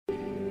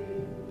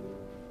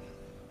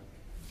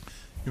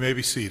You may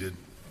be seated.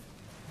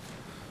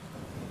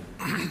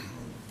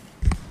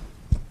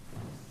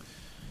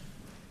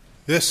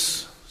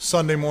 This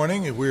Sunday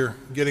morning, we're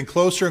getting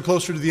closer and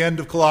closer to the end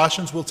of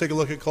Colossians. We'll take a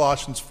look at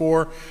Colossians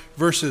 4,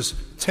 verses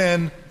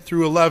 10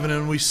 through 11,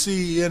 and we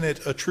see in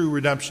it a true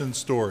redemption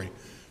story.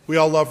 We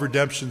all love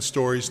redemption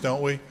stories,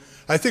 don't we?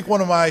 I think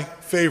one of my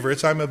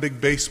favorites, I'm a big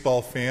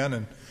baseball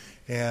fan,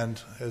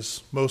 and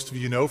as most of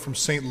you know, from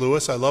St.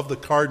 Louis, I love the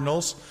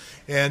Cardinals.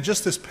 And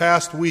just this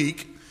past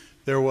week,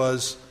 there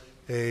was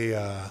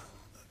a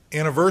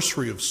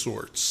anniversary of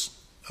sorts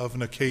of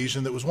an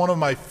occasion that was one of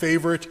my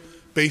favorite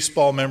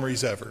baseball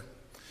memories ever.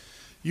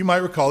 You might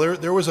recall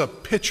there was a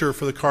pitcher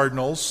for the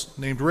Cardinals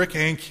named Rick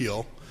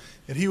Ankiel,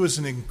 and he was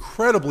an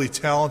incredibly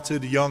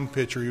talented young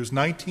pitcher. He was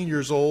 19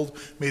 years old,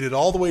 made it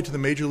all the way to the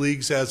major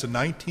leagues as a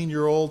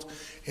 19-year-old,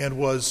 and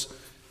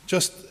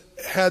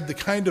had the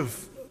kind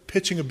of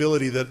pitching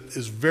ability that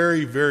is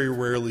very, very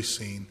rarely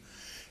seen.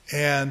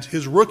 And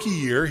his rookie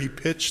year, he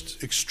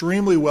pitched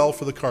extremely well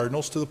for the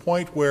Cardinals to the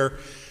point where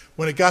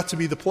when it got to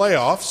be the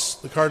playoffs,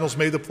 the Cardinals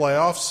made the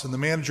playoffs, and the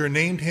manager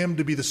named him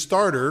to be the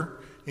starter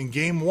in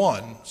Game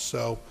 1.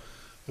 So,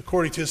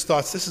 according to his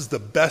thoughts, this is the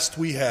best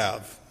we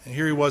have. And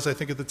here he was, I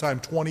think at the time,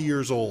 20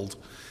 years old.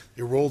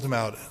 They rolled him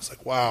out. It's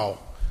like, wow,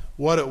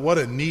 what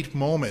a neat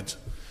moment.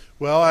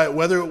 Well,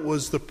 whether it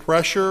was the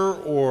pressure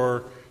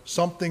or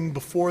something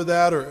before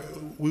that, or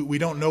we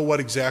don't know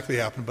what exactly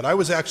happened, but I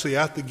was actually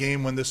at the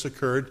game when this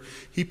occurred.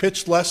 He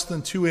pitched less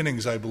than 2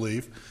 innings, I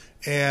believe,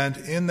 and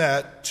in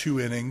that 2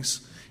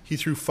 innings, he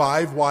threw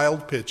 5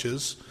 wild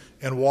pitches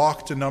and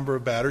walked a number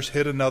of batters,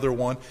 hit another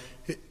one.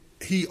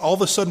 He all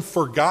of a sudden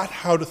forgot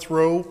how to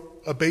throw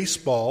a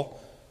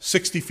baseball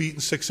 60 feet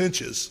and 6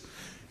 inches,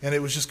 and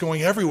it was just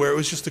going everywhere. It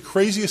was just the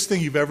craziest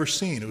thing you've ever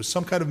seen. It was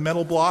some kind of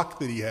mental block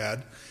that he had,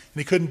 and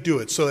he couldn't do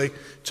it. So they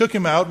took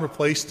him out and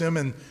replaced him,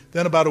 and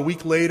then about a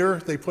week later,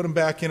 they put him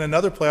back in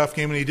another playoff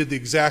game, and he did the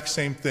exact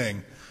same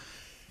thing.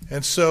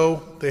 And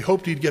so they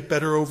hoped he'd get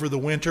better over the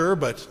winter,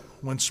 but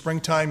when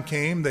springtime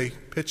came, they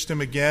pitched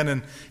him again,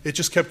 and it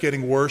just kept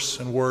getting worse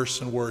and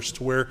worse and worse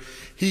to where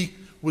he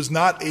was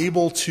not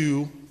able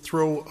to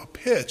throw a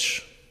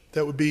pitch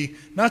that would be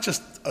not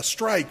just a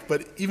strike,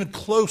 but even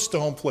close to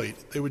home plate.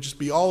 They would just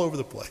be all over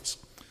the place.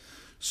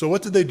 So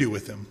what did they do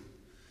with him?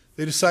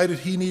 They decided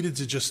he needed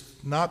to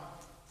just not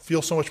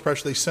feel so much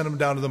pressure. They sent him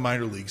down to the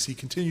minor leagues. He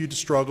continued to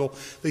struggle.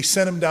 They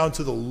sent him down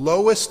to the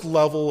lowest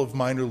level of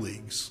minor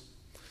leagues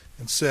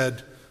and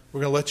said, we're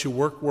going to let you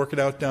work it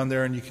out down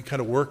there, and you can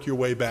kind of work your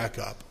way back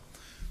up.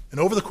 And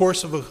over the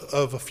course of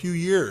a few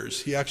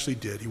years, he actually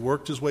did. He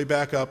worked his way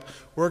back up,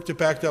 worked it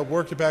back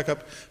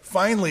up.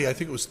 Finally, I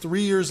think it was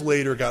 3 years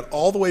later, got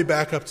all the way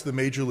back up to the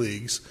major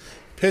leagues,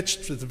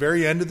 pitched at the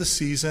very end of the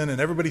season, and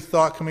everybody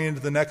thought coming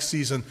into the next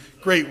season,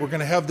 great, we're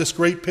going to have this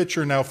great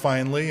pitcher now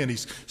finally, and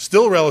he's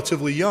still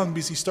relatively young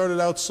because he started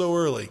out so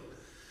early.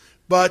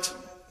 But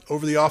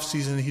over the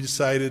offseason, he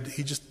decided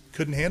he just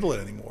couldn't handle it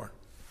anymore.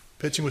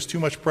 Pitching was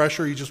too much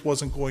pressure. He just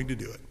wasn't going to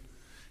do it.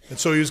 And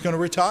so he was going to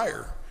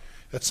retire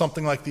at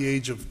something like the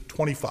age of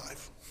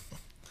 25.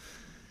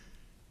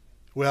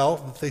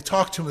 Well, they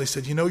talked to him. They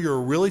said, you're a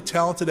really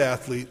talented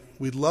athlete.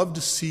 We'd love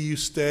to see you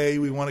stay.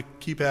 We want to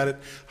keep at it.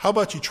 How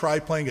about you try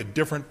playing a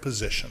different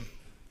position?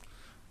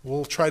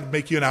 We'll try to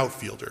make you an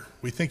outfielder.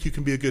 We think you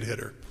can be a good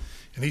hitter.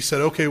 And he said,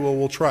 okay, well,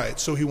 we'll try it.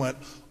 So he went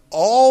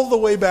all the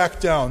way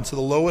back down to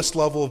the lowest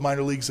level of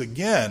minor leagues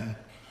again,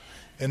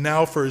 and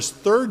now for his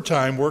 3rd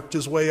time worked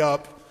his way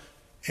up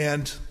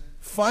and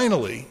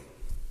finally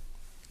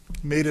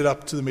made it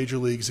up to the major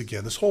leagues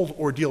again. This whole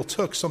ordeal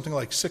took something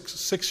like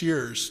six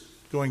years,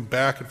 going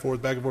back and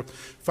forth.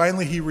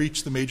 Finally, he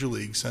reached the major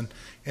leagues.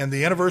 And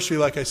the anniversary,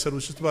 like I said,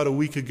 was just about a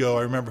week ago.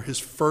 I remember his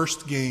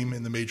first game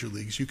in the major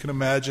leagues. You can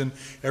imagine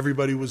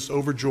everybody was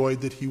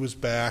overjoyed that he was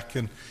back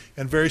and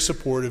very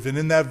supportive. And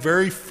in that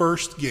very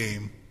first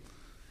game,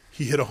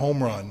 he hit a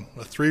home run,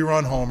 a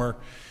 3-run homer.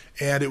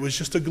 And it was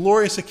just a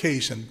glorious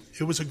occasion.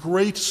 It was a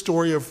great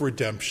story of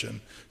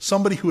redemption.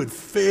 Somebody who had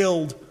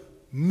failed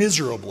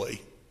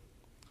miserably,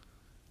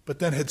 but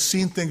then had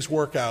seen things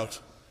work out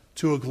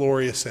to a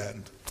glorious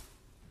end.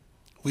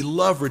 We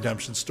love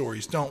redemption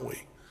stories, don't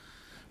we?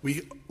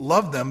 We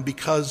love them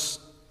because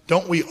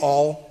don't we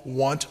all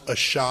want a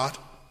shot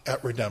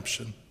at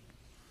redemption?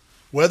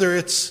 Whether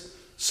it's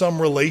some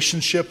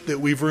relationship that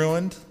we've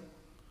ruined,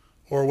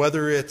 or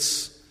whether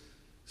it's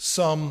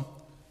some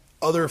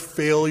other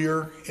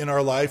failure in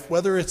our life,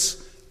 whether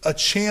it's a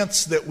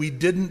chance that we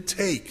didn't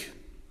take,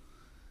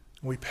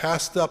 and we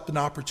passed up an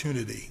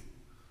opportunity,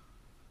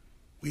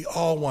 we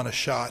all want a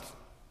shot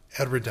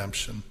at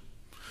redemption.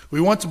 We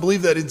want to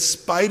believe that in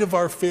spite of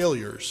our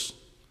failures,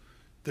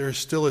 there is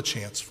still a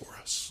chance for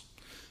us.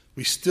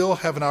 We still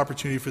have an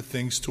opportunity for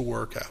things to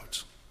work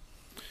out.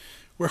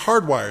 We're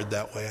hardwired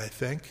that way, I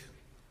think,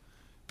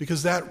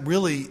 because that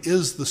really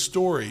is the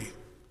story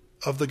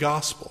of the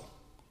gospel.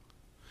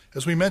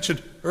 As we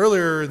mentioned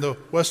earlier in the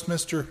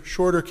Westminster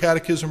Shorter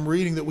Catechism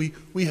reading, that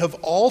we have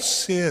all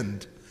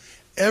sinned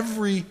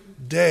every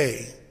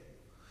day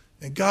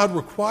And God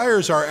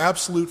requires our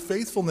absolute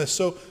faithfulness.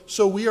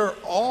 So we are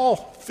all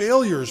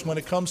failures when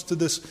it comes to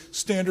this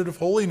standard of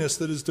holiness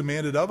that is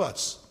demanded of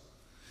us.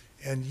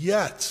 And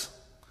yet,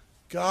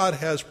 God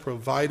has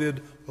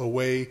provided a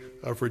way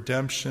of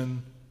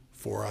redemption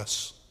for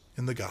us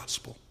in the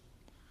gospel.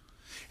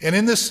 And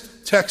in this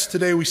text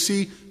today, we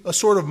see a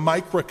sort of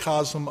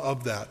microcosm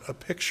of that, a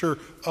picture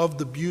of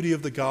the beauty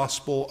of the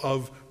gospel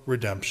of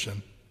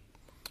redemption.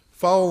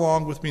 Follow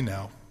along with me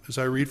now as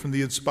I read from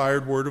the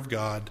inspired word of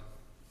God.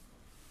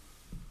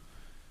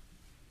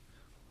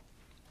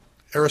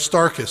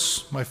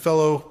 Aristarchus, my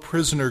fellow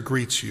prisoner,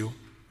 greets you,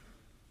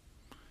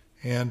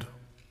 and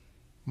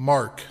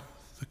Mark,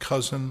 the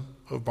cousin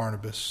of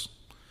Barnabas,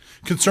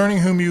 concerning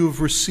whom you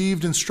have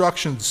received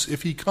instructions.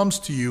 If he comes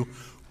to you,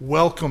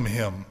 welcome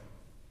him.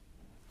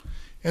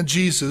 And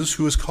Jesus,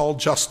 who is called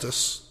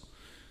Justus.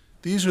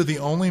 These are the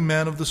only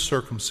men of the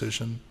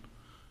circumcision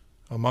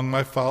among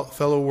my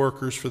fellow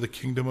workers for the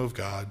kingdom of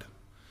God,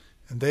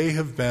 and they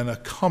have been a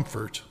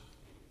comfort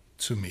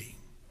to me.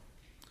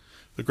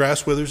 The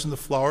grass withers and the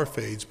flower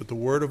fades, but the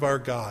word of our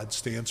God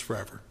stands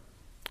forever.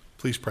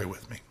 Please pray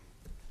with me.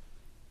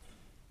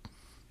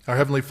 Our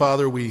Heavenly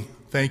Father, we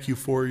thank you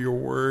for your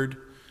word.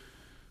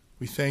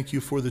 We thank you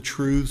for the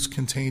truths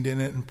contained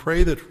in it, and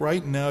pray that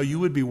right now you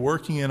would be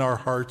working in our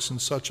hearts in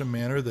such a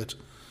manner that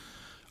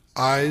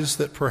eyes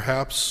that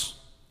perhaps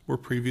were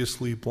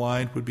previously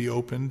blind would be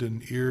opened,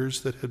 and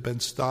ears that had been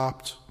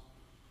stopped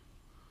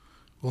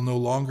will no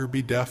longer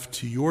be deaf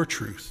to your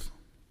truth.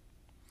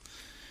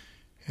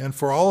 And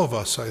for all of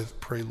us, I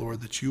pray,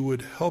 Lord, that you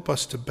would help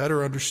us to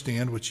better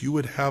understand what you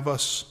would have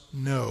us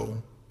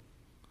know,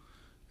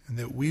 and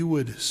that we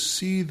would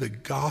see the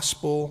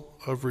gospel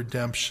of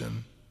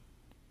redemption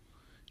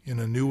in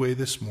a new way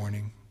this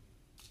morning,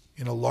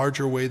 in a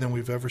larger way than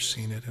we've ever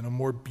seen it, in a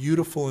more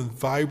beautiful and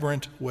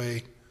vibrant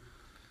way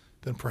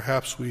than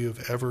perhaps we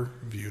have ever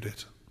viewed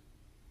it,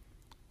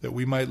 that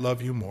we might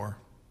love you more,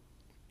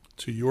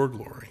 to your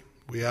glory.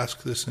 We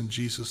ask this in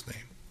Jesus'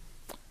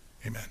 name.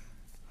 Amen.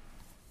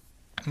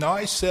 Now,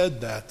 I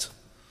said that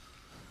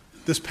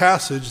this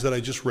passage that I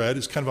just read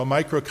is kind of a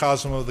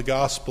microcosm of the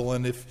gospel,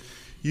 and if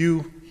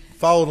you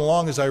followed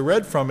along as I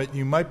read from it,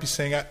 you might be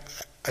saying,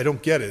 I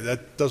don't get it.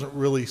 That doesn't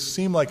really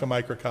seem like a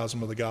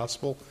microcosm of the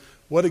gospel.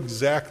 What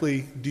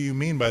exactly do you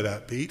mean by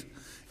that, Pete?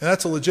 And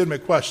that's a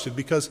legitimate question,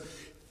 because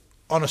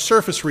on a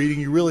surface reading,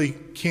 you really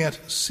can't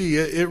see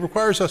it. It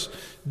requires us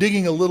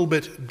digging a little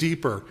bit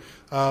deeper.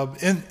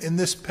 In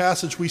this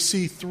passage, we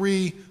see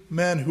three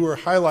men who are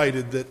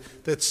highlighted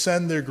that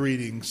send their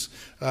greetings.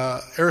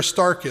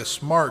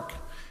 Aristarchus, Mark,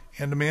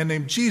 and a man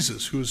named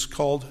Jesus, who is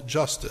called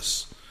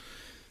Justus.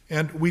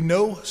 And we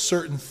know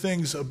certain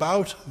things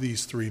about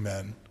these three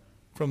men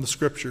from the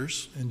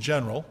scriptures in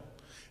general,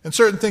 and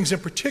certain things in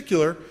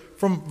particular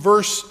from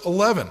verse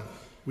 11.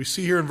 We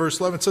see here in verse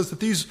 11, it says that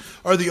these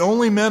are the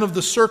only men of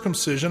the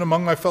circumcision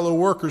among my fellow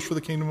workers for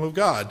the kingdom of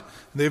God,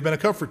 and they have been a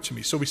comfort to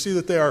me. So we see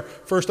that they are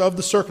first of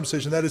the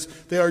circumcision, that is,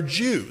 they are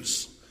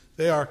Jews.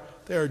 They are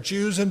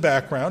Jews in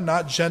background,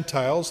 not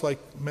Gentiles like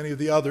many of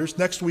the others.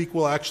 Next week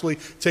we'll actually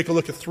take a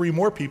look at three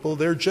more people.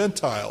 They're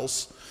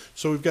Gentiles.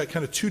 So we've got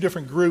kind of two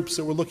different groups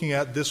that we're looking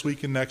at this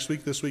week and next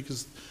week. This week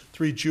is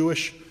three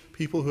Jewish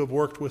people who have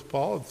worked with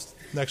Paul.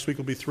 Next week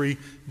will be three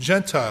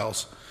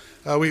Gentiles.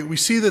 We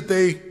see that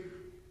they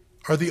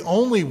are the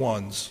only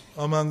ones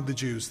among the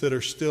Jews that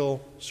are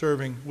still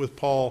serving with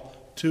Paul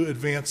to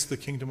advance the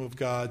kingdom of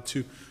God,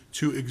 to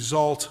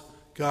exalt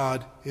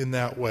God in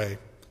that way.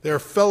 They are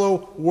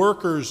fellow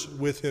workers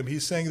with him.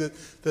 He's saying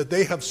that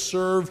they have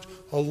served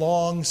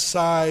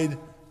alongside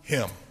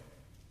him.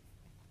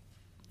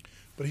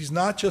 But he's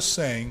not just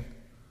saying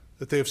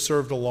that they have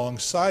served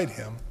alongside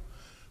him.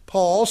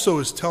 Paul also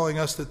is telling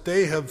us that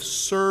they have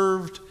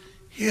served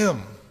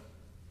him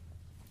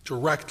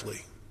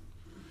directly.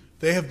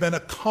 They have been a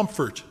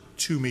comfort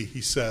to me,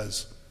 he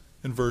says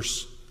in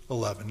verse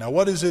 11. Now,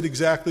 what is it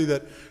exactly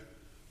that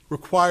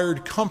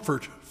required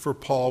comfort for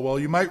Paul? Well,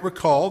 you might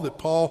recall that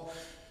Paul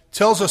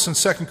tells us in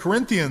 2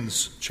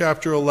 Corinthians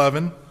chapter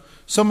 11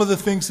 some of the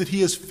things that he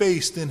has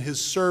faced in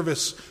his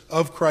service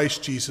of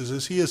Christ Jesus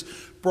as he has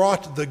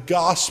brought the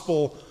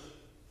gospel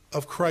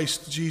of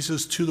Christ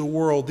Jesus to the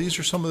world. These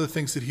are some of the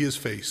things that he has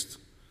faced.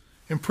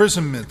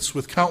 Imprisonments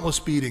with countless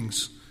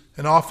beatings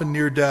and often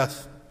near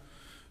death.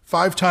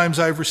 5 times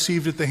I've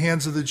received at the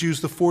hands of the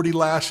Jews the 40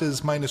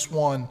 lashes minus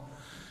 1.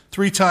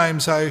 3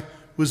 times I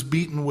was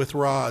beaten with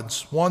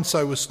rods. Once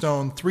I was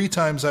stoned. 3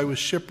 times I was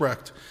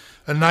shipwrecked.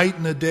 A night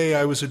and a day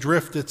I was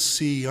adrift at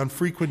sea, on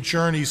frequent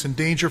journeys, in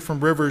danger from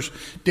rivers,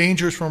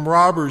 dangers from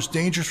robbers,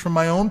 dangers from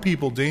my own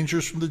people,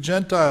 dangers from the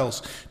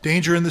Gentiles,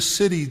 danger in the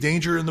city,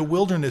 danger in the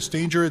wilderness,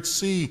 danger at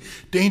sea,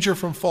 danger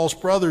from false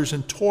brothers,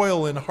 in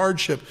toil and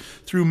hardship,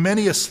 through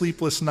many a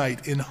sleepless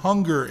night, in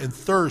hunger and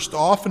thirst,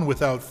 often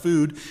without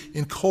food,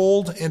 in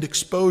cold and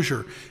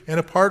exposure. And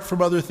apart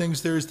from other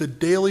things, there is the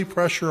daily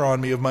pressure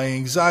on me of my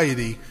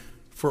anxiety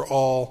for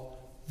all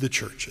the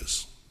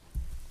churches.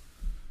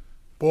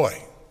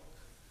 Boy,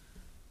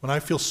 when I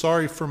feel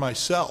sorry for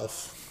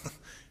myself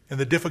and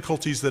the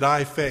difficulties that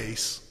I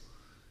face,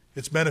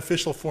 It's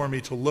beneficial for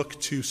me to look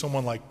to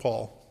someone like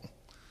Paul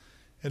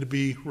and to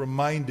be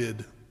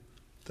reminded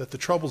that the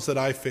troubles that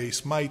I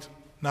face might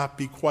not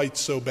be quite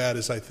so bad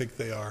as I think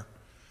they are.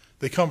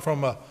 They come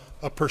from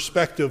a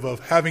perspective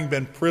of having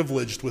been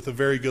privileged with a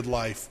very good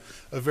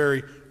life, a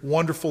very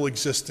wonderful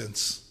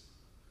existence.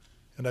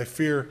 And I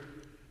fear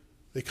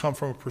they come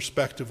from a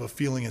perspective of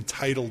feeling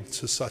entitled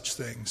to such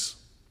things.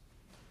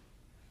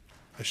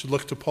 I should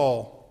look to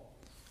Paul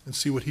and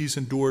see what he's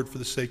endured for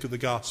the sake of the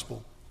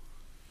gospel,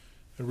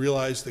 and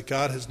realize that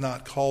God has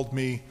not called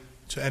me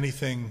to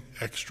anything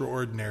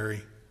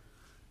extraordinary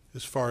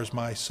as far as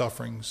my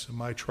sufferings and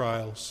my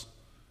trials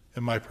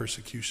and my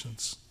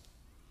persecutions.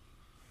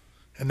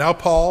 And now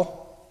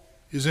Paul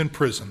is in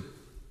prison.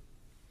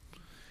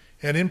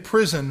 And in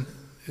prison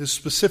is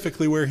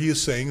specifically where he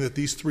is saying that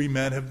these three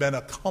men have been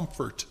a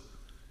comfort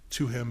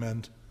to him,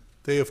 and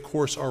they, of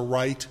course, are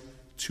right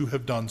to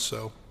have done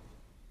so.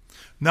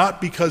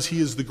 Not because he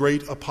is the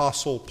great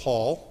apostle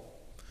Paul,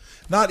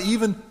 not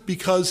even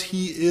because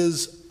he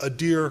is a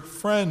dear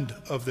friend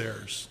of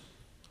theirs,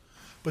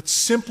 but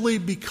simply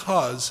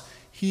because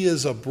he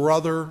is a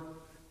brother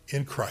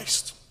in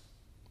Christ.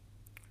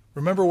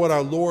 Remember what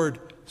our Lord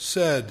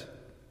said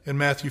in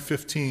Matthew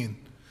 15.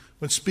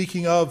 When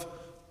speaking of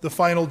the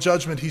final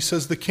judgment, he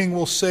says, "The king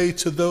will say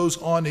to those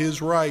on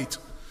his right,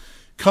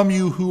 'Come,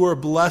 you who are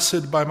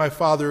blessed by my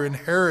Father,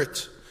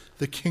 inherit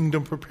the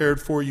kingdom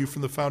prepared for you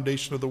from the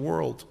foundation of the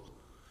world.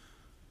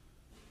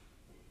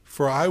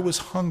 For I was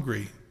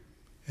hungry,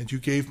 and you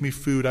gave me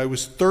food. I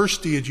was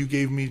thirsty, and you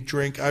gave me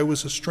drink. I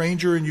was a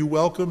stranger, and you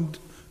welcomed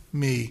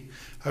me.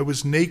 I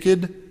was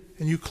naked,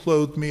 and you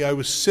clothed me. I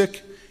was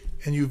sick,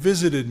 and you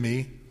visited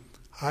me.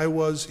 I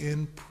was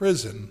in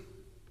prison,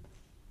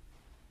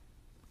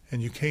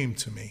 and you came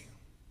to me.'"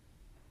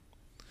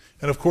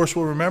 And of course,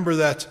 we'll remember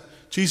that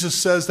Jesus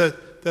says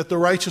that the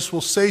righteous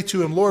will say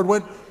to him, "Lord,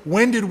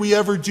 when did we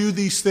ever do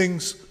these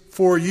things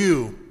for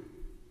you?"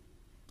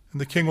 And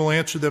the king will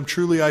answer them,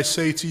 "Truly I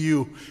say to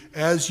you,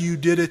 as you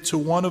did it to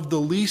one of the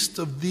least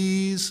of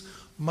these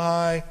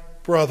my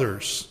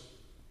brothers,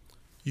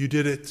 you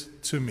did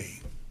it to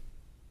me."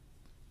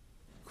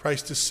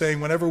 Christ is saying,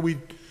 whenever we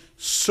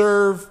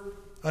serve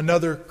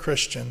another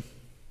Christian,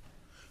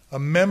 a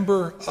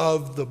member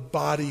of the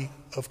body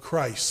of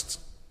Christ,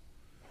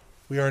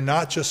 we are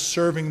not just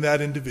serving that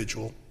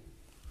individual,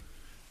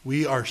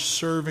 we are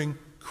serving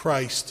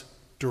Christ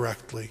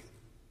directly.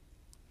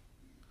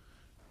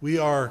 We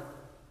are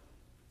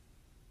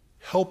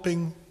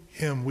helping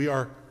him. We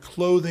are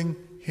clothing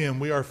him.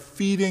 We are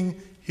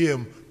feeding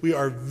him. We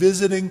are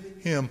visiting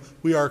him.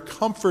 We are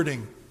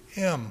comforting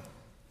him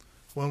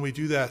when we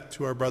do that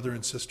to our brother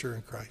and sister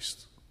in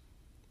Christ.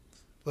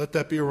 Let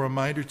that be a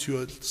reminder to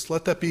us.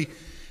 Let that be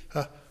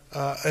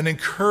an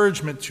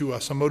encouragement to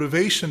us, a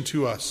motivation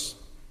to us.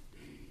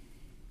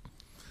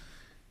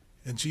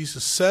 And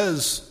Jesus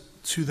says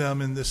to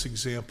them in this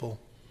example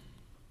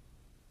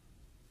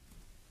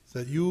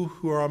that you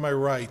who are on my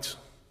right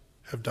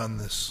have done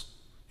this.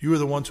 You are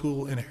the ones who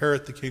will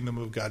inherit the kingdom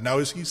of God. Now,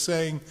 is he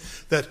saying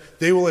that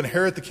they will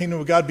inherit the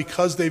kingdom of God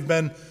because they've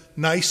been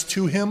nice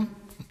to him?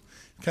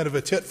 Kind of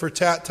a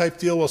tit-for-tat type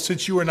deal. Well,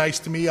 since you were nice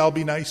to me, I'll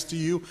be nice to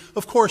you.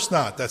 Of course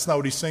not. That's not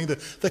what he's saying.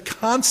 The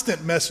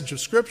constant message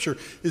of Scripture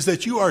is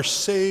that you are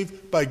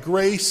saved by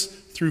grace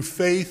through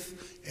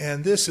faith,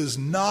 and this is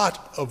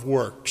not of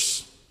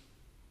works.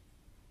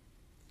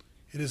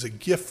 It is a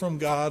gift from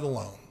God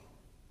alone.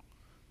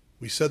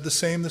 We said the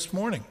same this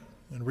morning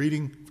in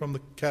reading from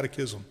the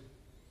Catechism.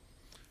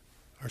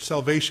 Our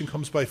salvation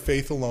comes by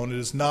faith alone. It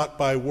is not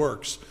by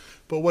works.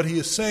 But what he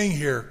is saying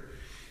here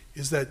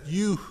is that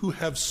you who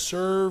have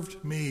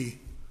served me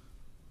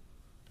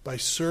by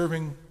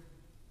serving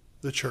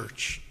the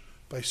church,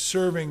 by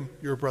serving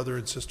your brother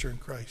and sister in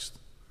Christ,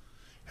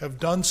 have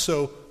done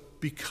so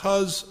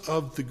because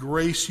of the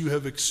grace you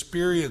have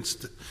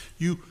experienced.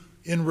 You,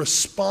 in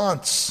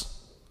response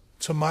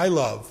to my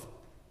love,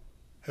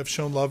 have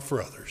shown love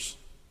for others.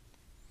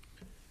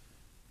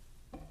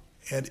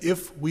 And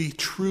if we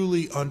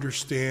truly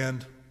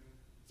understand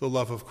the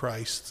love of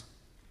Christ,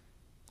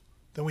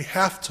 then we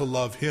have to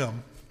love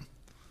him.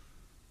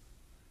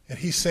 And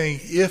he's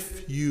saying,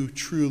 if you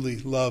truly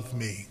love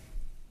me,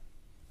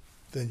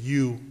 then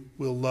you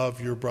will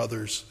love your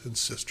brothers and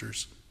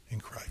sisters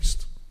in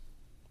Christ.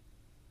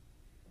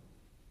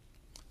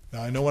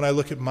 Now, I know when I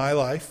look at my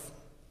life,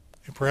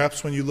 and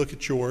perhaps when you look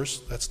at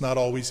yours, that's not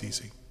always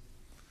easy.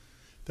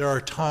 There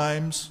are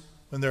times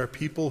when there are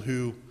people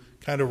who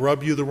kind of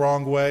rub you the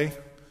wrong way.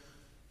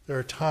 There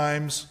are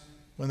times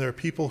when there are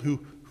people who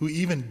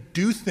even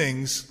do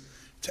things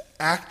to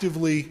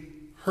actively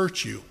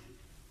hurt you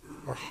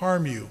or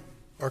harm you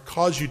or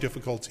cause you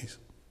difficulties.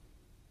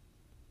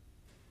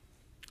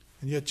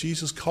 And yet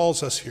Jesus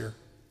calls us here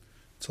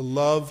to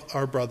love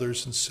our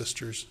brothers and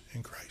sisters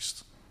in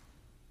Christ.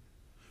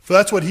 For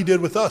that's what he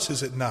did with us,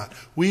 is it not?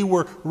 We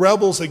were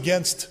rebels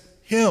against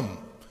him.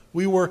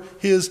 We were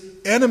his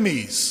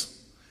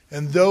enemies.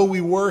 And though we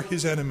were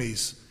his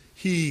enemies,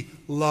 he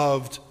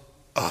loved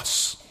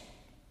us.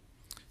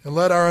 And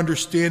let our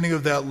understanding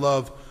of that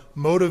love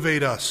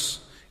motivate us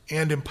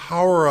and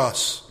empower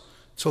us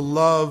to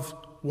love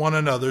one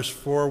another,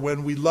 for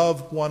when we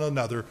love one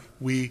another,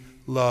 we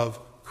love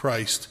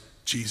Christ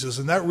Jesus.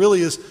 And that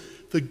really is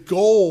the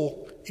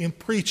goal in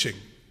preaching.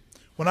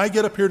 When I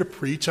get up here to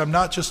preach, I'm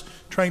not just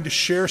trying to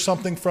share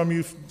something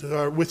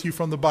with you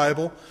from the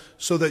Bible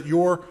so that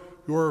your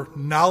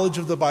knowledge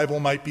of the Bible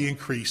might be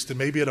increased, and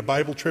maybe at a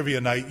Bible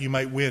trivia night you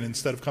might win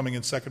instead of coming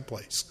in second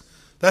place.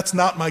 That's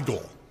not my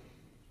goal.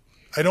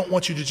 I don't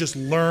want you to just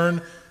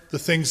learn the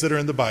things that are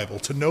in the Bible,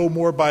 to know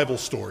more Bible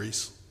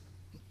stories.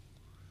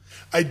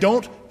 I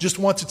don't just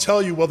want to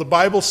tell you, well, the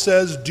Bible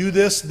says do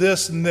this,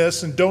 this, and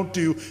this, and don't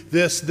do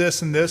this,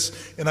 this, and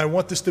this, and I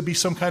want this to be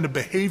some kind of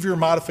behavior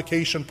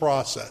modification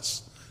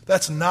process.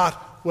 That's not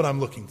what I'm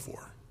looking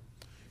for.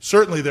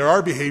 Certainly there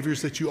are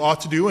behaviors that you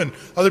ought to do and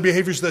other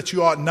behaviors that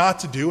you ought not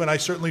to do, and I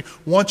certainly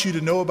want you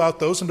to know about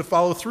those and to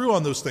follow through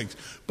on those things.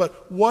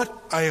 But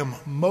what I am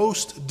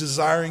most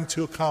desiring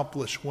to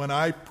accomplish when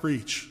I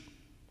preach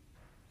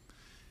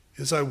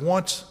is I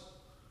want,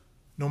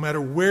 no matter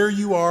where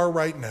you are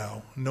right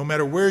now, no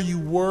matter where you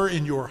were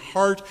in your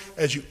heart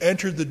as you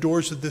entered the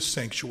doors of this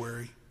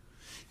sanctuary,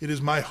 it is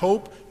my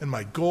hope and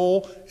my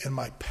goal and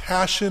my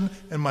passion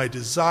and my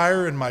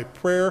desire and my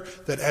prayer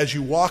that as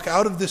you walk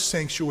out of this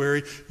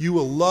sanctuary, you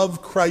will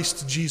love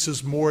Christ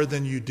Jesus more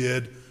than you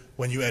did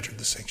when you entered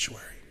the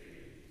sanctuary.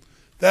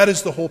 That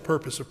is the whole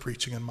purpose of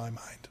preaching in my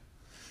mind,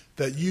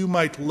 that you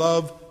might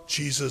love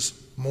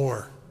Jesus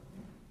more,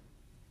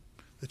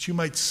 that you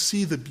might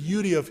see the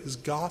beauty of his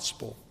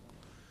gospel,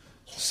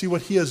 see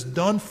what he has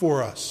done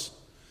for us,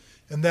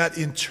 and that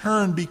in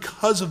turn,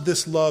 because of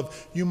this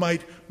love, you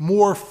might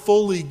more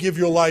fully give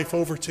your life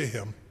over to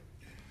him.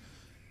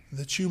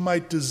 That you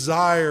might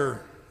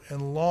desire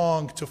and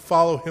long to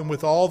follow him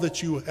with all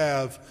that you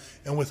have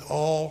and with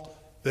all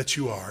that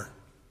you are,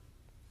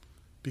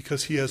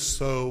 because he has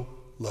so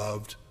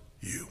loved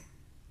you.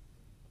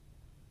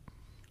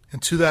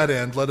 And to that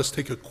end, let us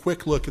take a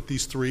quick look at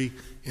these three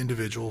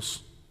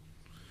individuals.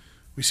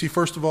 We see,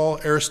 first of all,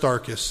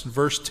 Aristarchus. In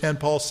verse 10,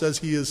 Paul says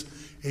he is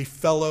a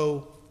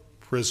fellow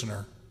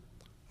prisoner.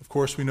 Of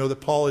course, we know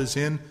that Paul is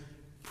in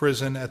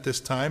prison at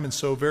this time, and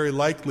so very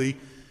likely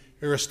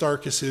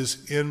Aristarchus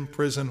is in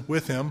prison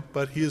with him,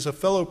 but he is a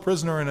fellow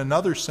prisoner in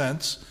another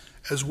sense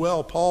as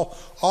well. Paul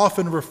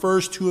often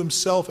refers to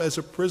himself as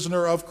a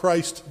prisoner of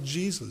Christ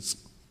Jesus.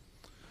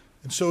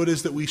 And so it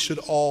is that we should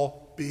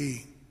all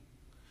be.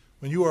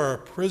 When you are a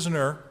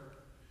prisoner,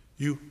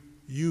 you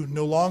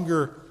no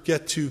longer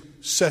get to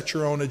set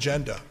your own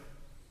agenda.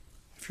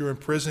 If you're in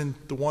prison,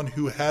 the one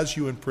who has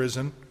you in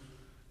prison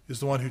is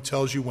the one who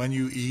tells you when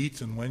you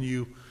eat and when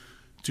you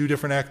do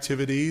different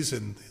activities,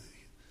 and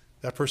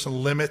that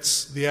person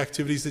limits the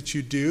activities that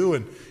you do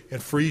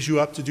and frees you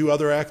up to do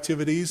other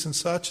activities and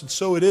such. And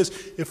so it is,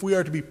 if we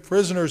are to be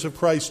prisoners of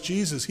Christ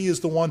Jesus, he is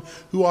the one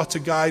who ought to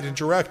guide and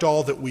direct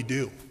all that we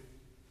do.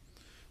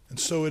 And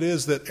so it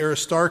is that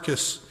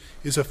Aristarchus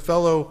is a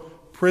fellow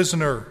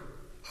prisoner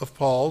of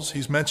Paul's.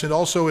 He's mentioned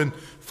also in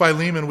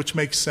Philemon, which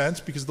makes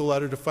sense because the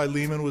letter to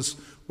Philemon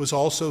was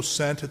also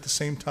sent at the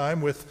same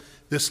time with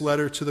this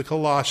letter to the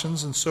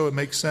Colossians, and so it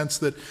makes sense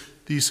that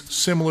these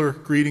similar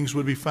greetings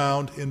would be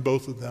found in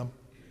both of them.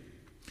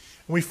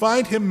 And we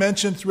find him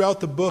mentioned throughout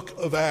the book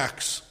of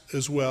Acts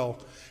as well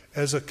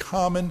as a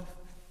common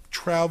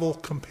travel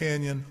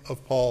companion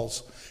of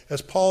Paul's.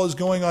 As Paul is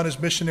going on his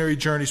missionary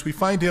journeys, we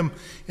find him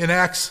in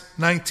Acts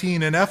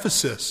 19 in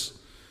Ephesus.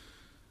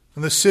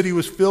 And the city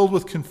was filled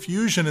with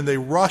confusion, and they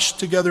rushed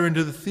together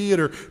into the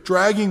theater,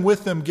 dragging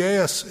with them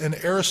Gaius and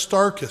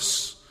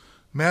Aristarchus,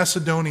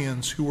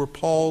 Macedonians who were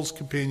Paul's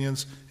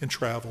companions in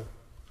travel.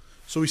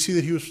 So we see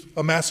that he was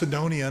a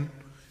Macedonian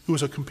who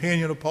was a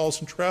companion of Paul's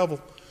in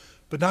travel.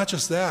 But not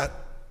just that,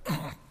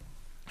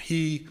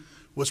 he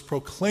was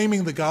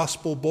proclaiming the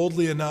gospel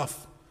boldly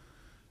enough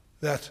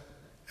that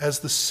as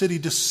the city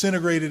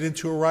disintegrated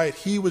into a riot,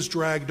 he was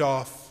dragged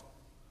off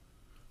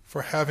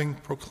for having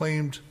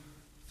proclaimed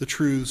the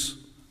truths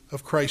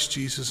of Christ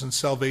Jesus and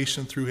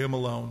salvation through him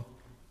alone.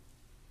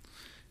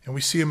 And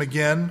we see him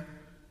again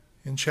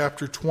in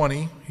chapter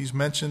 20. He's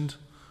mentioned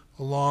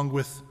along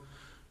with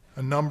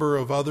a number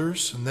of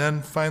others. And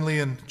then finally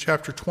in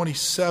chapter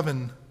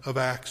 27 of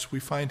Acts, we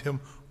find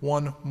him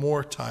one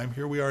more time.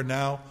 Here we are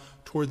now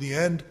toward the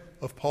end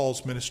of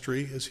Paul's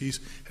ministry as he's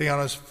heading on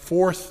his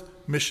fourth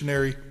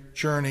missionary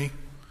journey,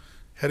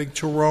 heading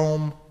to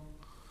Rome.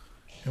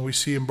 And we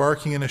see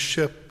embarking in a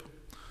ship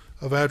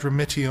of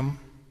Adramyttium,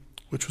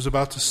 which was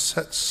about to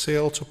set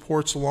sail to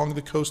ports along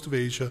the coast of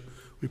Asia.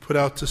 We put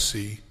out to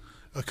sea,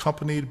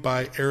 accompanied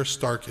by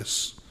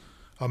Aristarchus,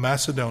 a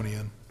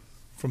Macedonian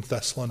from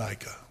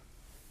Thessalonica.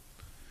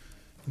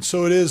 And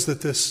so it is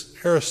that this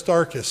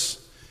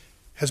Aristarchus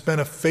has been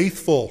a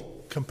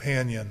faithful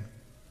companion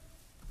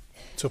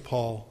to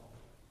Paul.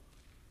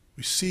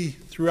 We see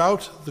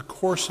throughout the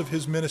course of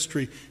his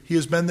ministry, he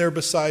has been there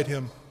beside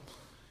him.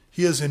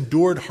 He has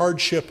endured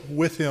hardship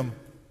with him.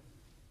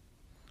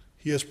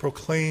 He has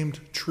proclaimed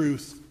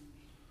truth.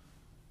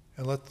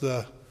 And let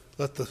the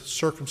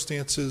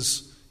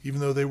circumstances, even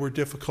though they were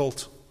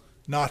difficult,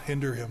 not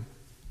hinder him.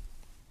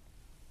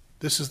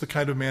 This is the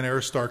kind of man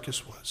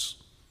Aristarchus was.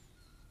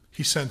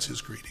 He sends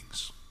his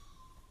greetings.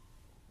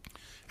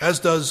 As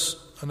does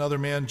another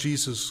man,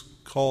 Jesus,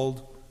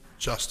 called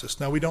Justus.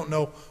 Now, we don't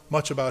know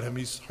much about him.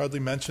 He's hardly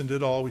mentioned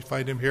at all. We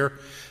find him here.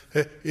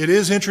 It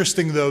is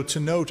interesting, though, to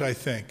note, I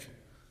think,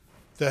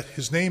 that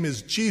his name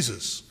is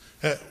Jesus.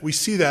 We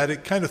see that.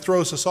 It kind of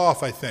throws us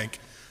off, I think.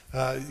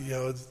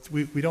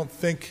 We don't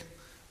think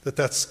that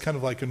that's kind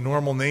of like a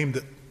normal name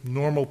that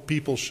normal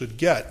people should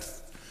get.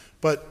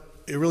 But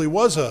it really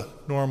was a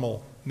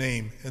normal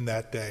name in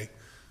that day.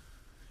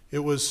 It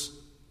was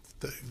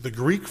the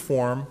Greek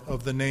form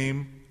of the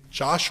name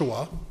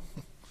Joshua,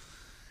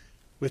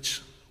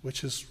 which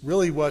is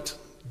really what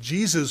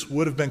Jesus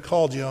would have been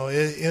called.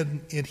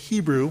 In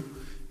Hebrew,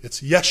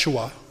 it's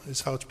Yeshua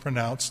is how it's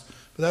pronounced.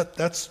 But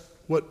that's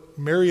what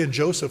Mary and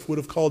Joseph would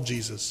have called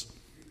Jesus,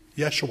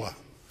 Yeshua.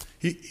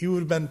 He would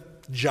have been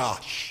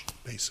Josh,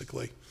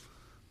 basically.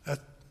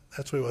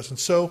 That's what he was. And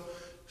so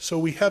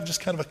we have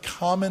just kind of a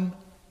common,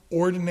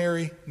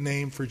 ordinary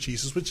name for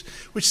Jesus,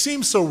 which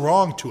seems so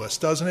wrong to us,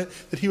 doesn't it?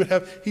 That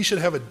he should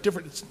have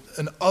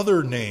an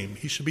other name.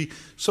 He should be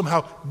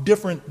somehow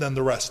different than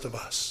the rest of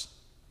us.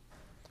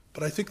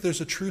 But I think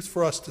there's a truth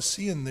for us to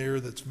see in there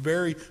that's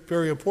very,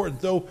 very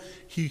important. Though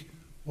he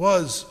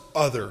was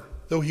other,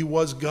 though he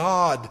was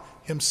God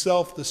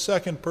himself, the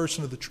second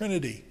person of the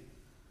Trinity,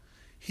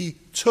 he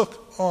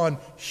took on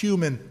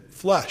human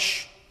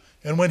flesh.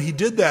 And when he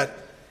did that,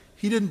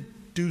 he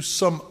didn't do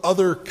some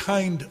other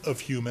kind of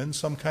human,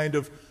 some kind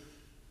of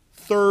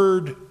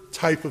third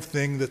type of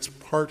thing that's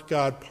part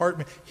God, part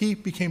man. He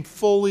became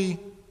fully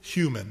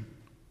human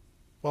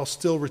while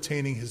still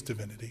retaining his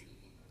divinity.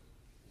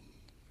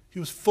 He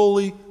was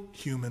fully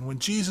human. When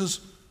Jesus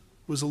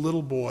was a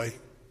little boy,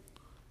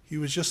 he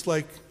was just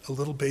like a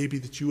little baby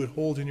that you would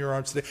hold in your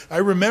arms today. I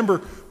remember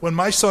when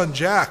my son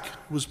Jack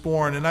was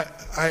born, and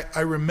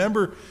I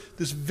remember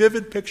this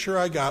vivid picture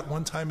I got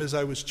one time as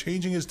I was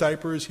changing his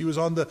diapers. He was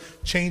on the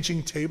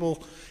changing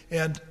table,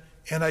 and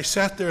I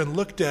sat there and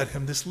looked at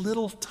him, this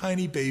little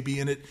tiny baby,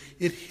 and it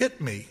hit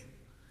me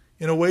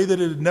in a way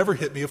that it had never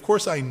hit me. Of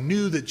course, I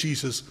knew that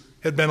Jesus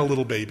had been a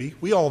little baby.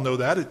 We all know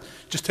that. It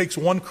just takes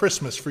one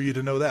Christmas for you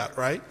to know that,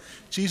 right?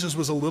 Jesus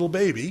was a little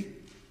baby.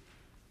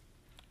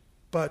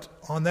 But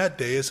on that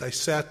day, as I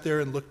sat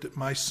there and looked at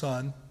my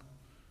son,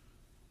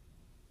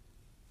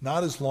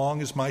 not as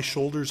long as my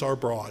shoulders are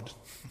broad,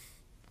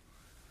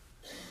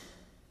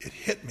 it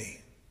hit me.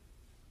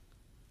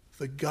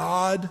 The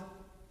God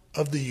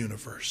of the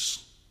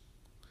universe,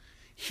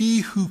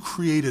 he who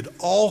created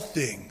all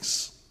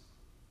things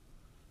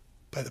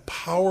by the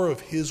power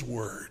of his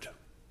word,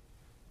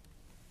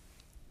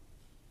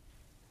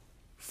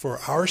 for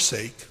our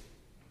sake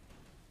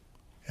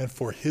and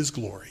for his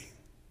glory,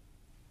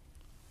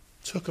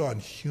 took on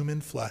human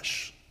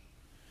flesh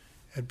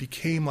and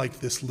became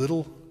like this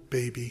little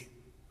baby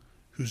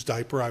whose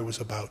diaper I was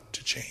about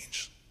to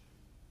change.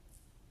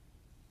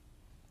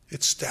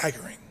 It's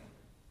staggering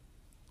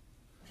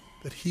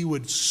that he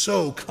would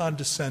so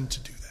condescend to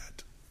do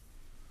that.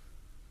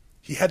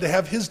 He had to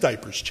have his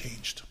diapers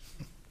changed.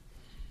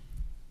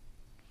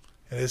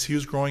 And as he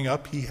was growing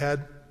up, he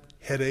had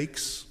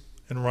headaches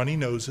and runny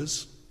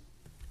noses.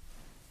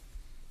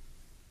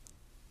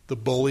 The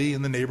bully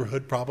in the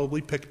neighborhood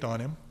probably picked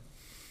on him.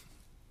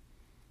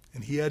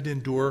 And he had to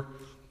endure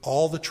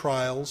all the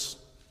trials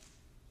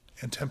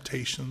and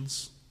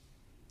temptations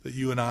that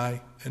you and I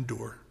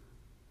endure.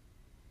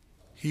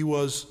 He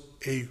was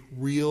a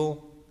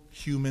real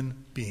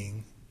human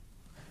being.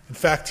 In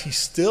fact, he's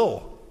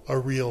still a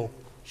real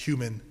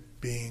human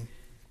being,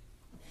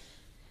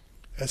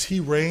 as he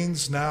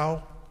reigns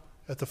now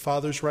at the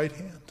Father's right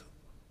hand.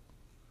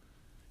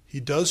 He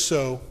does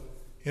so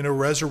in a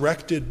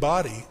resurrected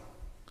body,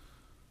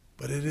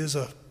 but it is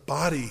a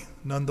body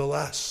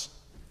nonetheless.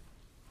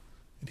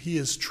 And he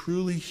is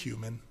truly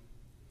human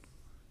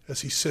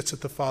as he sits at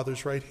the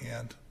Father's right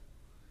hand,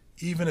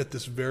 even at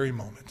this very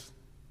moment,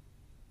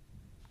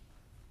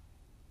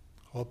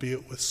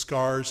 albeit with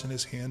scars in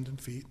his hand and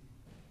feet,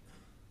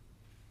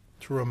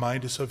 to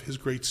remind us of his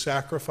great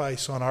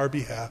sacrifice on our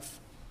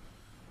behalf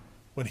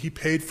when he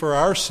paid for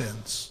our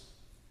sins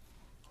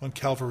on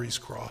Calvary's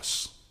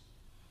cross.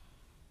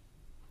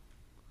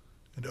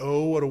 And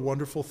oh, what a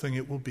wonderful thing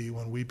it will be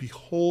when we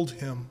behold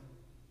him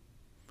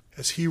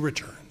as he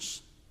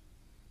returns.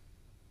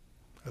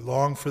 I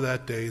long for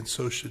that day, and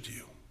so should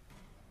you.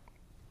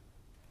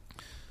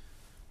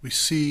 We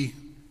see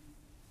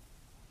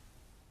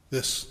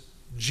this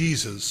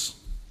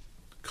Jesus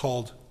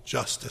called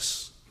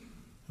Justus.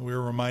 And we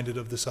are reminded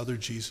of this other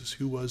Jesus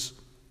who was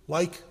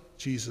like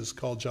Jesus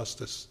called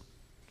Justus,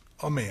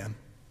 a man.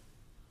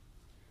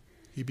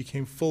 He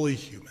became fully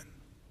human.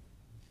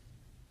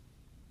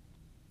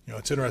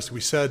 It's interesting.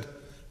 We said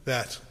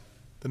that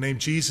the name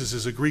Jesus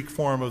is a Greek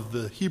form of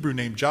the Hebrew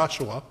name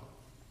Joshua.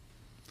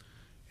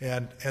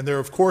 And there,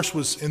 of course,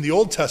 was in the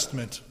Old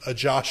Testament a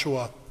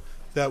Joshua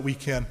that we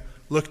can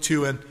look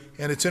to. And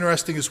it's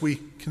interesting as we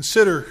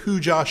consider who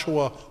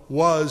Joshua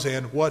was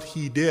and what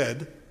he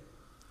did.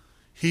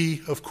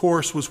 He, of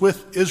course, was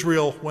with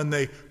Israel when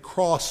they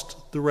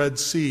crossed the Red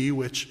Sea,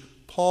 which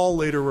Paul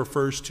later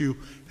refers to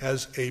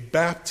as a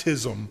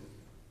baptism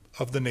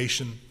of the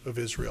nation of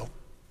Israel.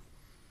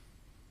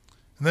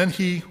 And then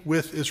he,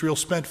 with Israel,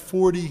 spent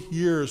 40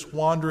 years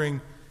wandering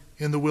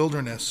in the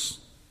wilderness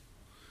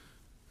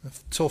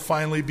until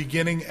finally,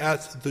 beginning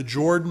at the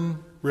Jordan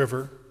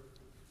River,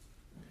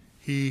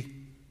 he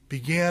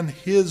began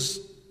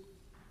his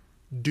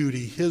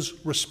duty,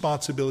 his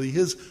responsibility,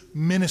 his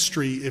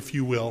ministry, if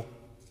you will,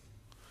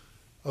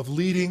 of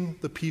leading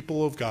the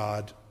people of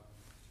God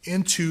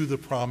into the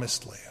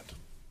promised land.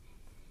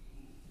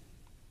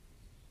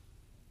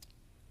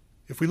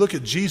 If we look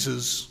at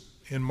Jesus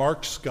in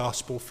Mark's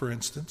gospel, for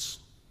instance,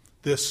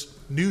 this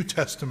New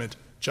Testament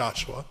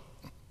Joshua,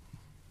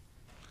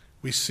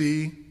 we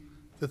see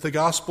that the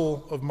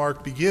Gospel of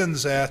Mark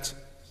begins at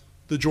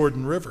the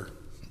Jordan River,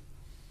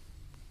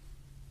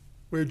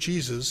 where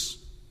Jesus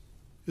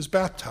is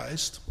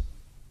baptized,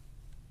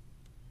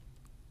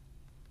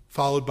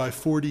 followed by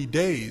 40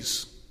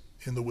 days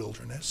in the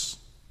wilderness,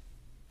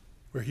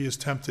 where he is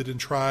tempted and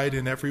tried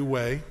in every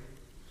way,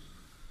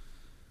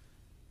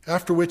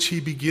 after which he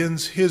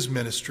begins his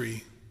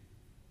ministry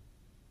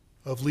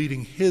of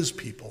leading his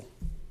people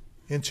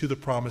into the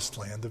promised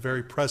land, the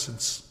very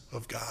presence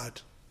of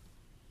God.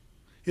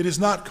 It is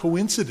not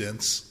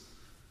coincidence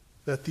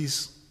that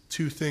these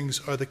two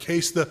things are the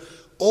case. The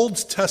Old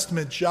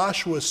Testament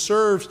Joshua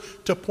serves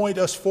to point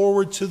us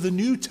forward to the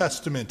New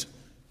Testament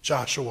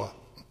Joshua,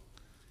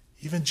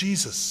 even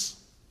Jesus.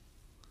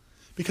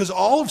 Because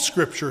all of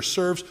Scripture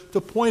serves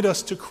to point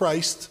us to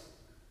Christ,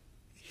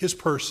 his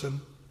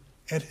person,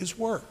 and his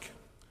work.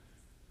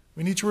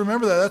 We need to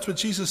remember that. That's what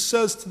Jesus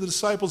says to the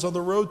disciples on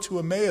the road to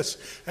Emmaus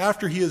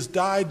after he has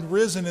died and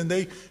risen, and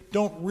they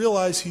don't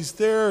realize he's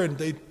there and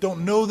they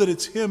don't know that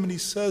it's him. And he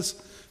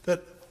says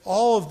that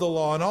all of the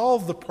law and all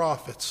of the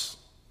prophets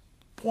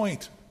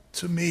point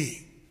to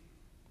me.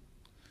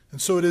 And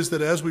so it is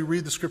that as we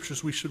read the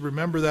Scriptures, we should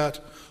remember that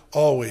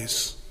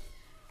always.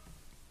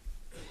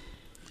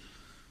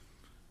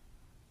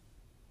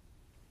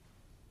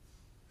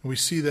 And we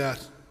see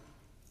that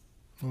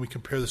when we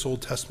compare this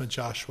Old Testament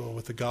Joshua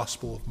with the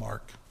Gospel of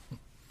Mark.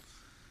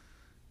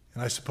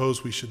 And I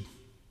suppose we should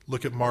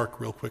look at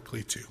Mark real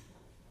quickly too,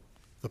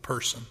 the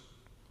person.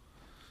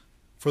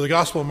 For the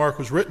Gospel of Mark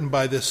was written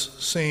by this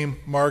same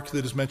Mark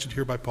that is mentioned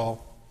here by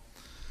Paul.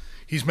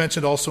 He's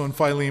mentioned also in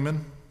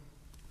Philemon,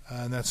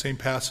 in that same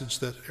passage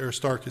that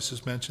Aristarchus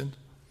is mentioned.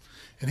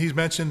 And he's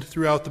mentioned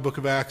throughout the book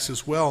of Acts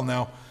as well.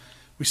 Now,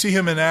 we see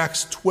him in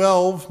Acts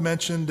 12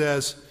 mentioned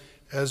as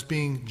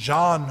being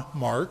John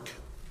Mark.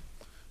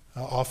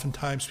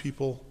 Oftentimes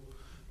people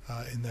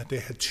in that day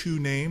had two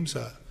names,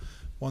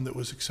 one that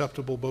was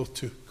acceptable both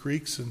to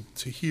Greeks and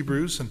to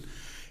Hebrews.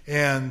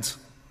 And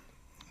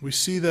we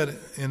see that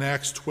in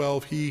Acts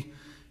 12 he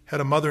had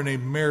a mother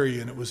named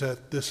Mary, and it was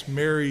at this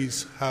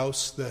Mary's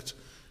house that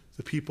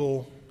the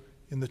people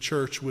in the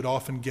church would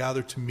often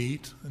gather to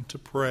meet and to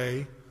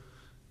pray,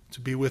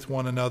 to be with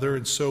one another.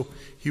 And so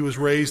he was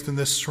raised in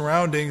this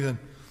surrounding.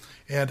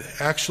 And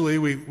actually,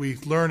 we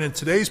learn in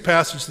today's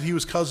passage that he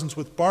was cousins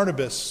with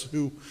Barnabas,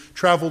 who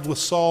traveled with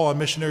Saul on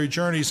missionary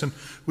journeys. And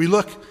we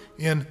look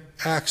in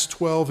Acts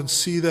 12 and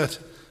see that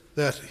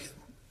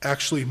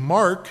actually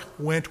Mark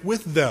went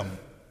with them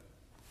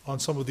on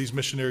some of these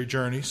missionary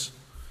journeys.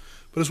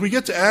 But as we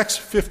get to Acts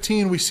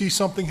 15, we see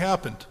something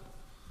happened.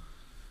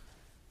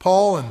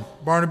 Paul and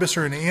Barnabas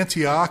are in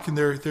Antioch, and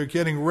they're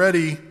getting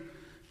ready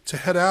to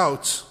head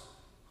out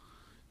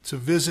to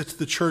visit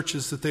the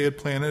churches that they had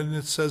planted. And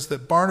it says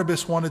that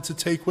Barnabas wanted to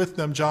take with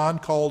them John,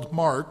 called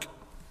Mark,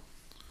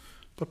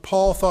 but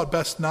Paul thought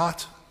best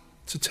not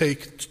to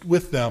take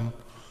with them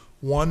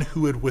one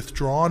who had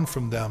withdrawn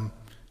from them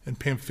in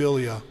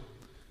Pamphylia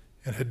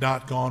and had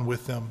not gone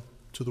with them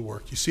to the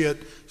work. You see, at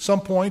some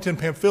point in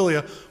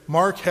Pamphylia,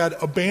 Mark had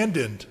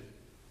abandoned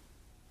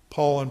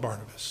Paul and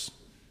Barnabas.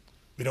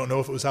 We don't know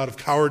if it was out of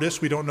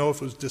cowardice. We don't know if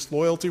it was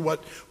disloyalty,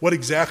 what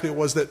exactly it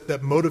was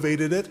that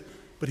motivated it.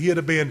 But he had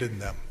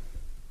abandoned them.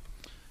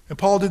 And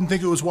Paul didn't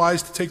think it was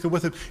wise to take them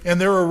with him.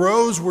 And there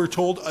arose, we're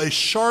told, a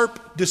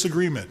sharp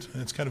disagreement.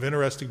 And it's kind of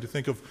interesting to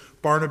think of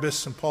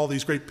Barnabas and Paul,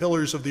 these great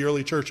pillars of the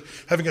early church,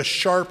 having a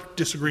sharp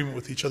disagreement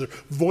with each other.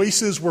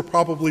 Voices were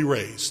probably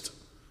raised.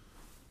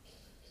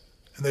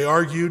 And they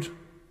argued,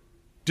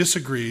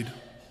 disagreed,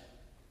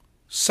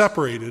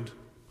 separated,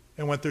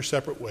 and went their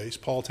separate ways.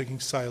 Paul taking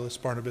Silas,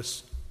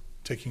 Barnabas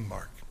taking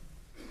Mark.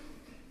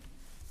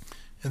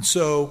 And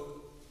so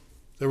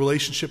the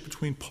relationship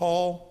between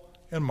Paul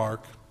and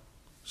Mark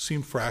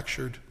seemed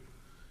fractured,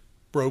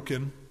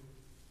 broken.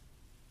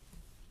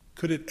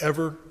 Could it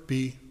ever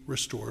be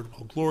restored?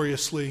 Well,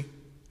 gloriously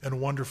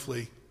and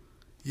wonderfully,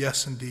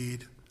 yes,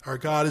 indeed. Our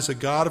God is a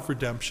God of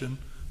redemption,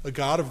 a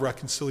God of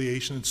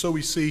reconciliation. And so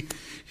we see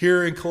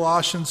here in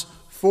Colossians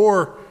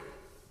 4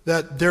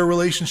 that their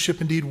relationship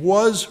indeed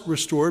was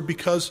restored,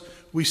 because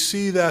we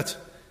see that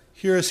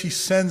here as he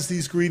sends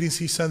these greetings,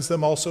 he sends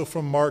them also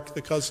from Mark,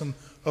 the cousin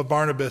of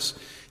Barnabas.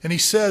 And he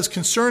says,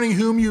 concerning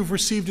whom you've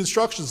received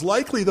instructions.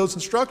 Likely those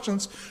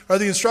instructions are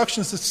the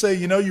instructions that say,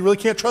 you really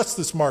can't trust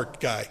this Mark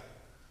guy.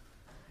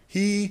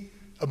 He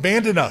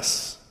abandoned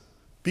us.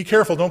 Be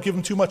careful, don't give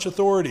him too much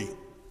authority,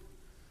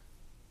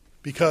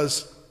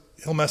 because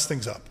he'll mess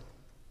things up.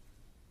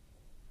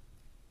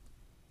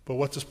 But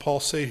what does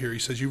Paul say here? He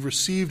says, you've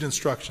received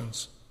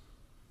instructions,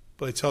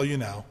 but I tell you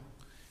now,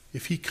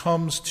 if he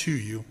comes to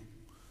you,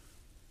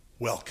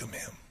 welcome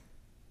him.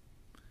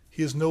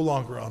 He is no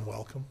longer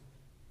unwelcome,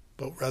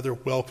 but rather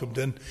welcomed.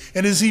 And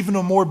is even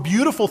a more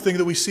beautiful thing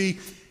that we see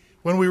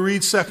when we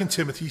read 2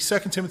 Timothy.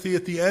 2 Timothy,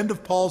 at the end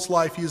of Paul's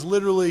life, he is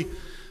literally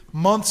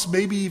months,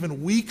 maybe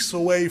even weeks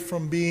away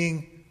from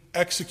being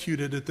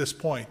executed at this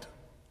point.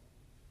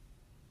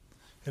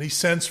 And he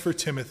sends for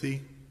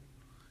Timothy,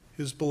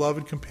 his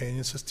beloved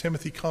companion, says,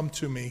 Timothy, come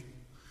to me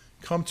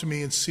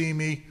and see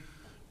me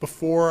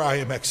before I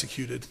am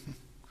executed.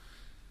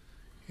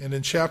 And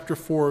in chapter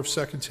 4 of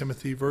 2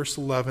 Timothy, verse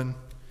 11,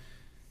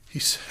 he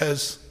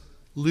says,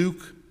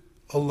 Luke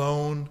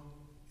alone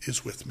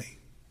is with me.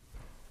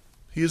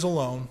 He is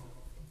alone,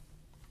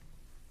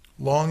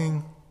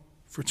 longing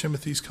for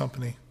Timothy's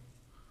company.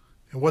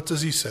 And what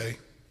does he say?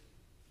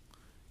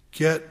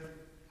 Get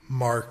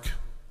Mark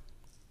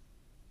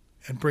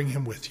and bring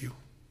him with you,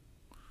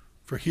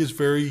 for he is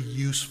very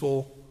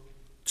useful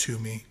to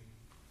me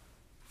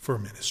for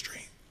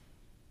ministry.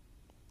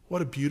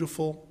 What a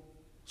beautiful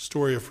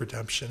story of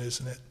redemption,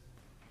 isn't it?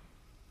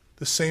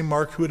 The same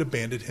Mark who had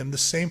abandoned him, the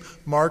same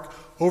Mark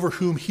over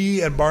whom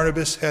he and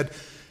Barnabas had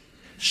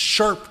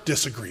sharp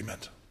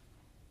disagreement.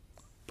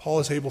 Paul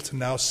is able to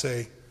now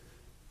say,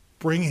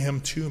 bring him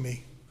to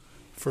me,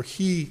 for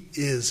he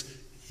is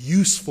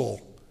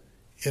useful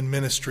in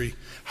ministry.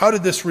 How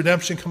did this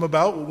redemption come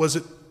about? Was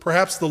it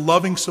perhaps the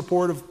loving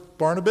support of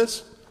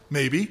Barnabas?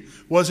 Maybe.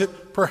 Was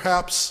it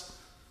perhaps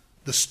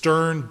the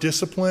stern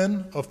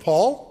discipline of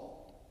Paul?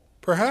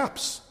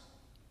 Perhaps.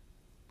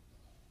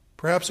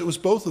 Perhaps it was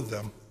both of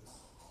them.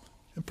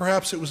 And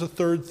perhaps it was a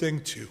third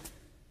thing too.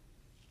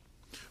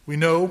 We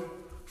know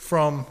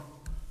from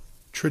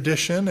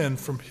tradition and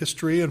from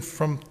history and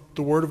from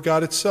the Word of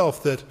God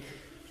itself that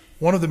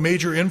one of the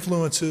major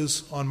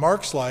influences on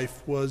Mark's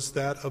life was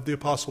that of the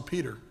Apostle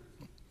Peter.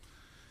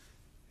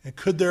 And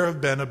could there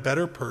have been a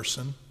better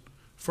person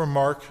for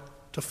Mark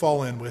to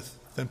fall in with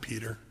than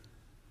Peter?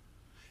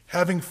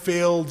 Having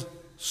failed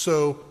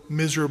so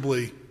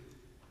miserably,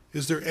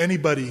 is there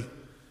anybody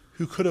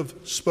who could have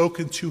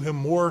spoken to him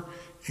more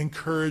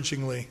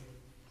encouragingly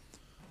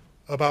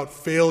about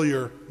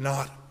failure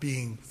not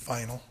being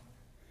final?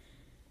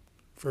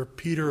 For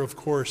Peter, of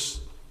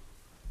course,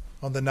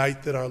 on the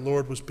night that our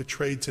Lord was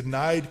betrayed,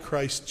 denied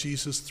Christ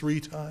Jesus 3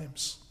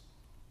 times.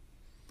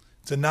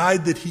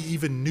 Denied that he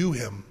even knew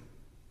him.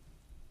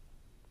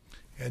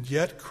 And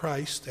yet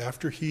Christ,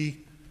 after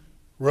he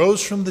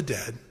rose from the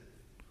dead,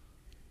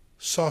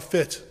 saw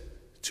fit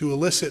to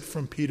elicit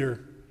from Peter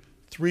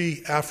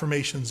 3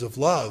 affirmations of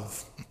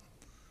love,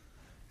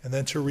 and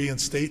then to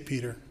reinstate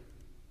Peter,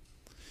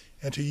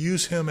 and to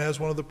use him as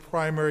one of the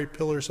primary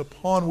pillars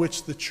upon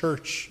which the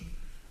church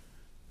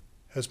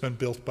has been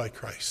built by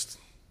Christ.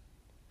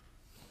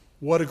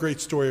 What a great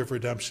story of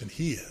redemption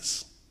he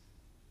is.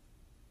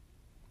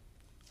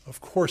 Of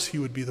course he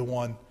would be the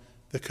one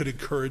that could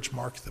encourage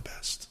Mark the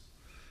best.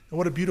 And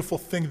what a beautiful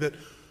thing that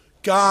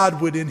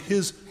God would, in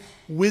his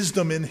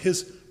wisdom, in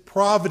his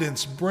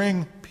providence,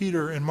 bring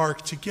Peter and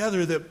Mark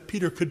together, that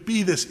Peter could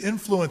be this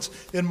influence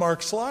in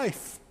Mark's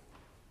life.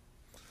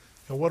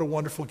 And what a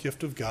wonderful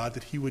gift of God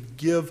that he would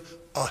give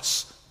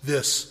us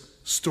this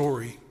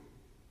story,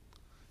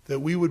 that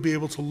we would be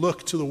able to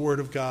look to the Word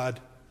of God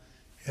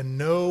and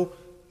know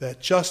that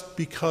just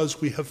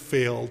because we have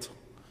failed,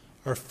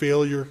 our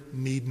failure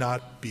need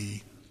not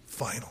be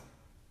final.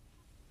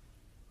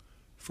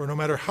 For no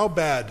matter how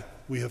bad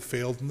we have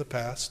failed in the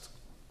past,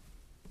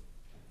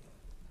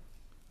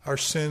 our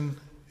sin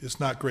is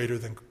not greater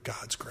than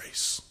God's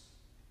grace.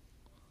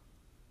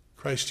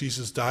 Christ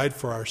Jesus died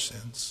for our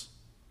sins,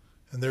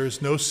 and there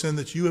is no sin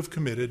that you have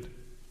committed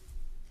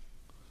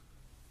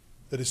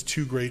that is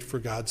too great for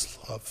God's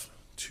love,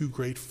 too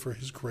great for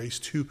his grace,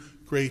 too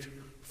great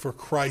for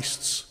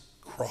Christ's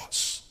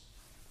cross.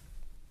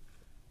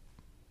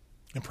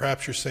 And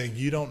perhaps you're saying,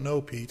 you don't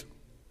know, Pete.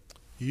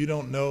 You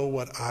don't know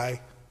what I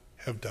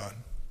have done.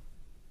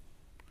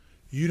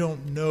 You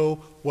don't know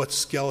what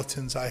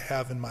skeletons I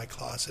have in my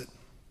closet.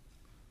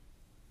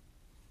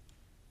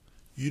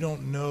 You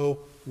don't know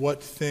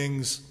what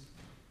things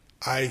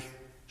I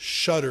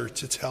shudder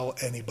to tell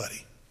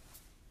anybody.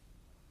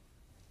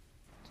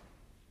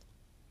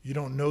 You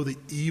don't know the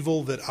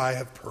evil that I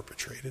have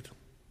perpetrated.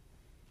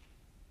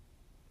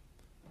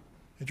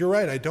 And you're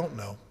right, I don't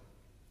know.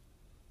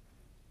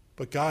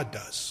 But God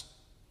does.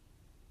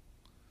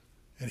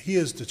 And he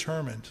is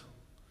determined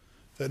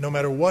that no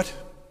matter what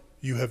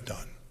you have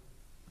done,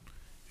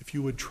 if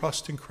you would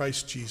trust in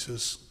Christ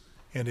Jesus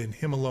and in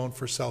him alone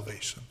for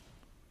salvation,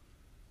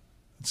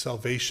 then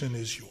salvation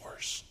is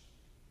yours.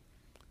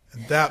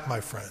 And that,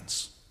 my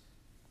friends,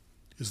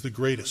 is the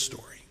greatest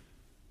story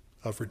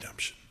of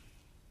redemption.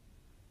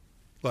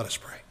 Let us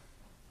pray.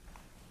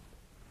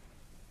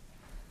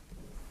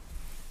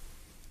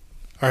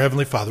 Our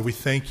Heavenly Father, we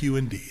thank you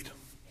indeed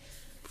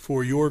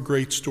for your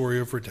great story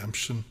of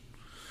redemption.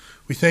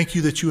 We thank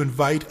you that you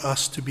invite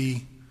us to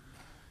be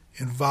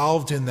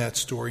involved in that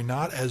story,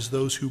 not as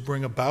those who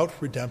bring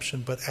about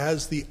redemption, but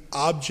as the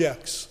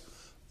objects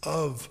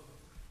of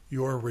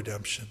your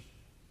redemption.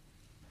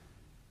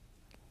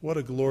 What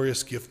a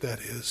glorious gift that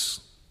is.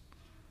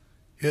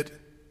 It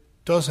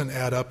doesn't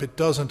add up. It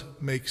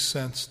doesn't make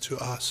sense to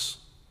us.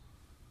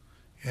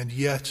 And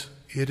yet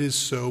it is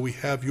so. We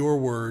have your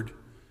word.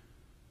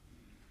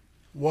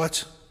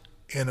 What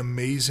an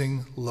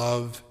amazing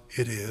love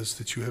it is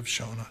that you have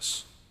shown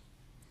us.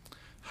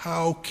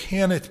 How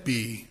can it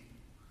be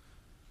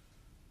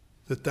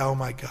that thou,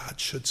 my God,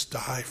 shouldst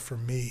die for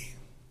me?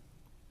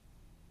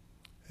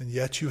 And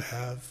yet you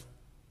have.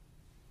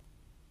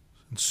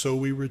 And so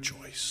we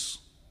rejoice.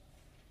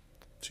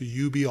 To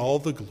you be all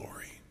the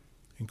glory.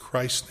 In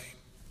Christ's name,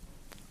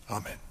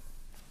 amen.